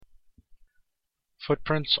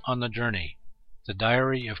Footprints on the Journey. The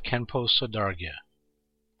Diary of Khenpo Sodargye.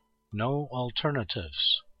 No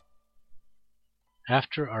alternatives.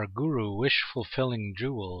 After our guru wish-fulfilling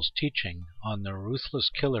jewel's teaching on the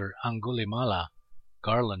ruthless killer Angulimala,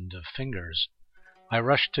 garland of fingers, I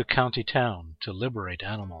rushed to county town to liberate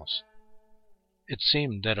animals. It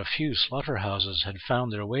seemed that a few slaughterhouses had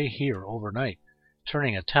found their way here overnight,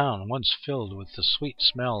 turning a town once filled with the sweet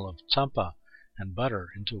smell of tsampa and butter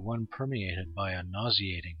into one permeated by a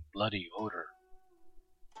nauseating, bloody odor.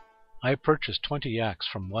 I purchased 20 yaks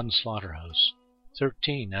from one slaughterhouse,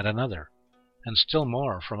 13 at another, and still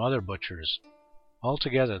more from other butchers.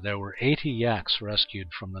 Altogether there were 80 yaks rescued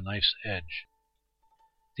from the knife's edge.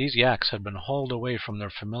 These yaks had been hauled away from their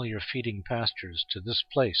familiar feeding pastures to this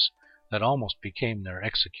place that almost became their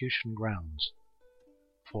execution grounds.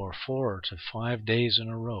 For 4 to 5 days in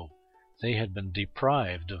a row they had been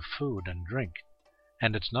deprived of food and drink,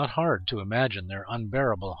 and it's not hard to imagine their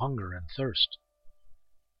unbearable hunger and thirst.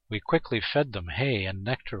 We quickly fed them hay and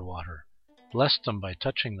nectar water, blessed them by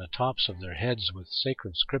touching the tops of their heads with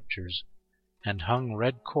sacred scriptures, and hung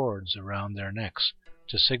red cords around their necks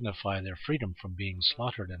to signify their freedom from being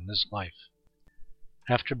slaughtered in this life.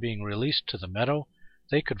 After being released to the meadow,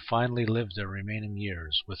 they could finally live their remaining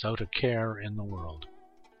years without a care in the world.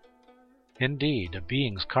 Indeed, a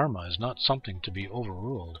being's karma is not something to be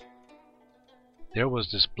overruled. There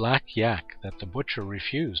was this black yak that the butcher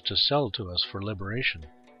refused to sell to us for liberation,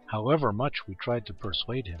 however much we tried to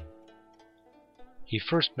persuade him. He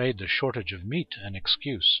first made the shortage of meat an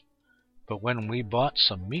excuse, but when we bought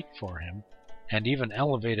some meat for him, and even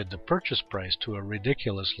elevated the purchase price to a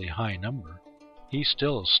ridiculously high number, he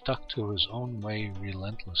still stuck to his own way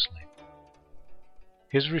relentlessly.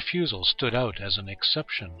 His refusal stood out as an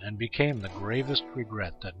exception and became the gravest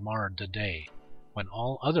regret that marred the day when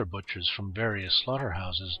all other butchers from various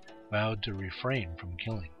slaughterhouses vowed to refrain from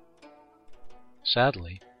killing.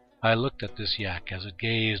 Sadly, I looked at this yak as it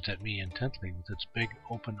gazed at me intently with its big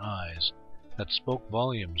open eyes that spoke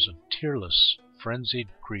volumes of tearless, frenzied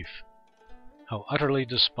grief. How utterly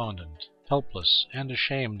despondent, helpless, and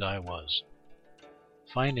ashamed I was.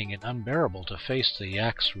 Finding it unbearable to face the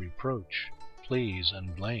yak's reproach, pleas,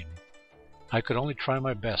 and blame, I could only try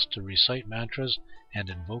my best to recite mantras and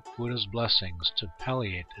invoke Buddha's blessings to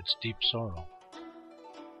palliate its deep sorrow.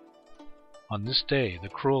 On this day, the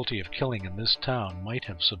cruelty of killing in this town might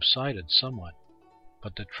have subsided somewhat,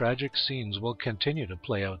 but the tragic scenes will continue to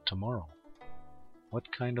play out tomorrow.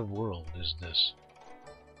 What kind of world is this?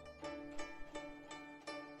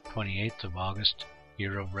 28th of August,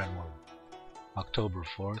 Year of Renwu, October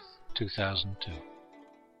 4th, 2002.